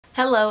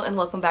Hello and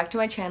welcome back to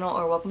my channel,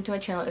 or welcome to my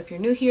channel if you're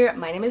new here.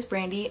 My name is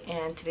Brandy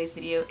and today's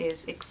video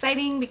is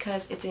exciting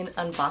because it's an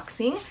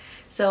unboxing.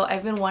 So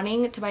I've been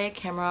wanting to buy a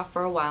camera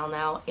for a while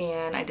now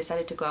and I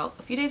decided to go out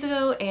a few days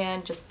ago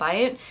and just buy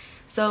it.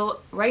 So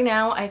right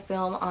now I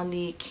film on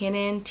the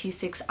Canon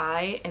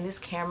T6i and this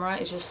camera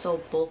is just so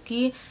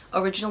bulky.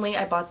 Originally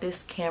I bought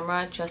this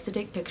camera just to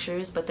take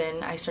pictures, but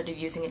then I started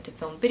using it to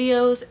film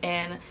videos,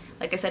 and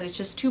like I said, it's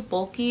just too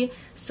bulky,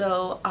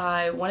 so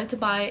I wanted to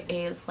buy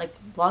a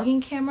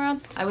vlogging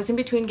camera. I was in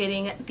between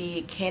getting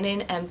the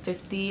Canon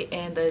M50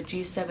 and the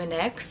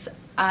G7X.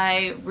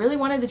 I really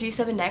wanted the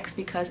G7X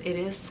because it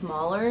is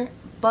smaller,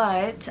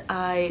 but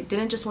I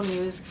didn't just want to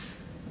use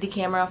the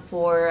camera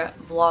for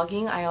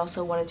vlogging. I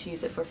also wanted to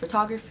use it for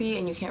photography,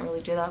 and you can't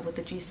really do that with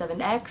the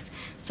G7X,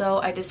 so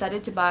I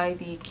decided to buy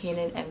the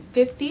Canon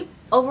M50.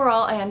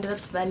 Overall, I ended up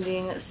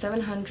spending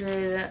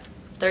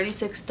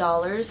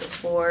 $736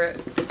 for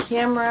the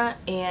camera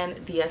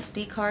and the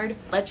SD card.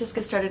 Let's just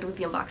get started with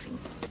the unboxing.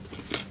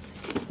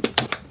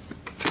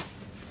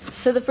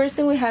 So the first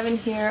thing we have in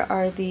here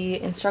are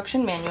the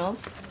instruction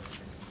manuals.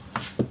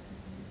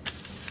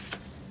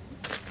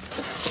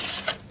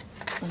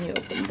 Let me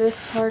open this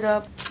part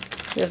up.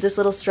 We have this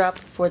little strap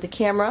for the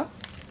camera.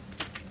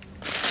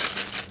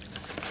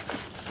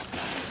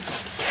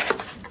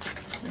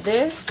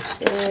 This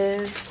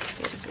is,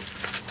 what is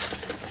this?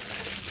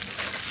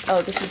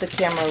 Oh, this is the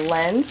camera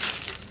lens.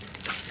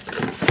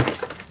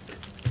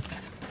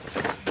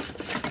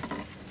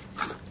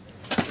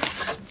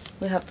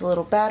 We have the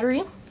little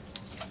battery.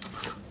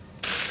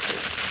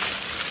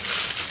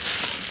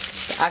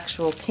 The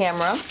actual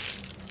camera.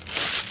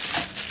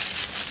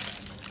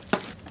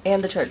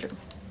 And the charger.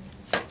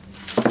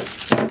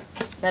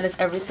 That is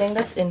everything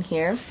that's in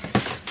here.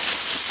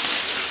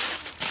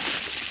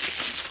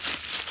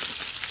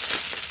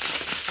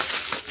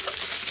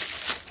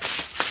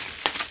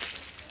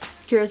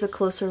 Here's a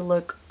closer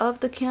look of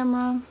the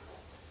camera.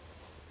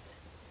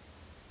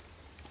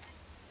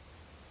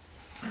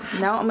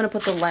 Now I'm going to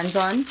put the lens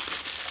on.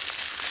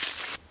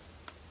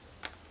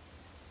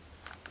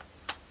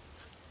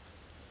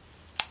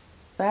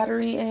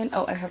 Battery in.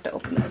 Oh, I have to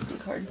open the SD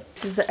card.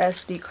 This is the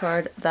SD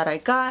card that I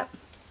got.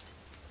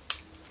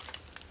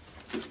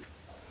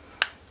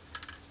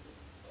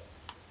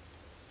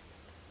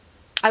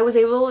 I was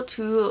able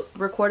to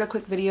record a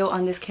quick video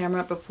on this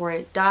camera before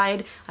it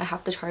died. I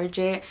have to charge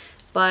it,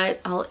 but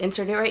I'll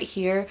insert it right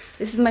here.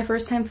 This is my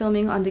first time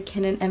filming on the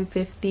Canon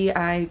M50.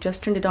 I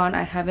just turned it on.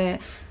 I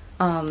haven't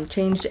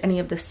changed any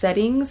of the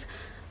settings.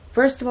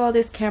 First of all,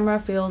 this camera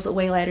feels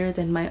way lighter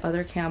than my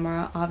other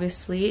camera,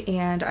 obviously,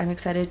 and I'm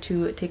excited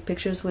to take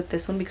pictures with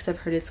this one because I've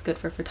heard it's good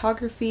for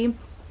photography.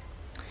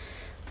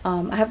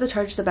 I have to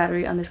charge the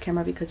battery on this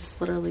camera because it's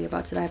literally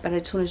about to die, but I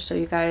just wanted to show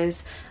you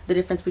guys the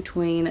difference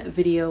between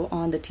video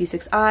on the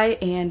T6i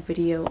and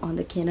video on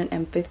the Canon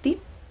M50.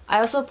 I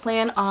also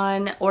plan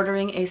on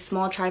ordering a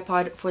small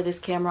tripod for this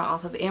camera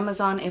off of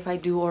Amazon. If I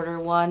do order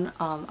one,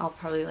 I'll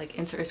probably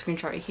insert a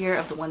screenshot right here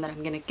of the one that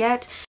I'm gonna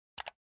get.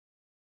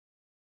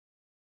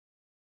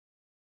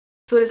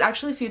 So it is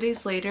actually a few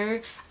days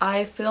later.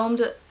 I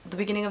filmed the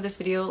beginning of this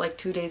video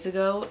 2 days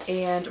ago,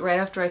 and right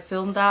after I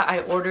filmed that,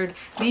 I ordered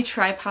the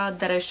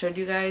tripod that I showed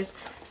you guys.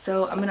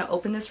 So I'm gonna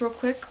open this real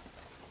quick.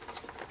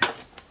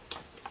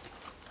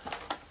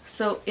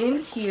 So in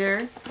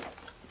here,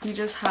 you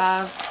just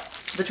have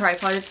the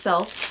tripod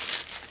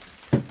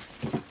itself.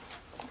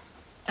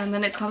 And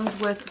then it comes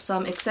with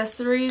some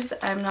accessories.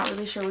 I'm not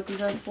really sure what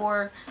these are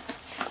for,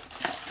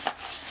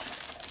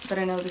 but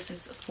I know this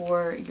is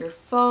for your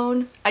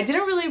phone. I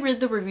didn't really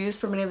read the reviews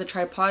for many of the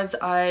tripods.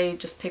 I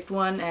just picked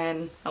one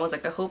and I was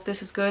like, I hope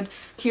this is good.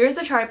 Here's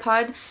the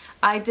tripod.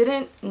 I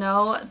didn't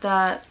know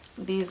that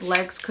these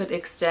legs could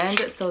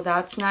extend, so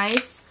that's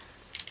nice.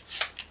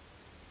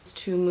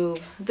 To move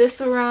this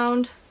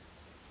around.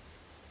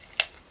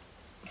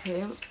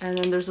 Okay, and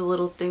then there's a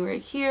little thing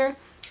right here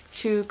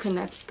to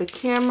connect the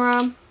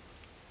camera.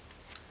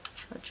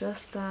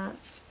 Adjust that.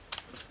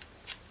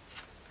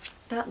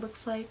 That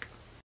looks like.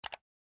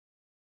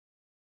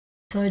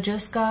 So I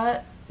just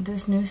got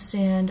this new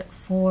stand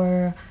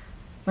for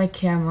my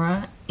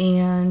camera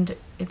and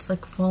it's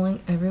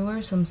falling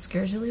everywhere, so I'm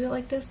scared to leave it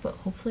like this, but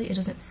hopefully it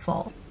doesn't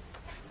fall.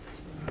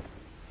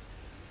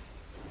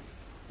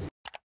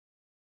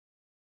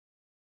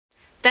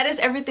 That is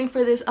everything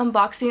for this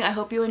unboxing. I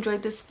hope you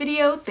enjoyed this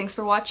video. Thanks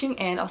for watching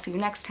and I'll see you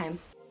next time.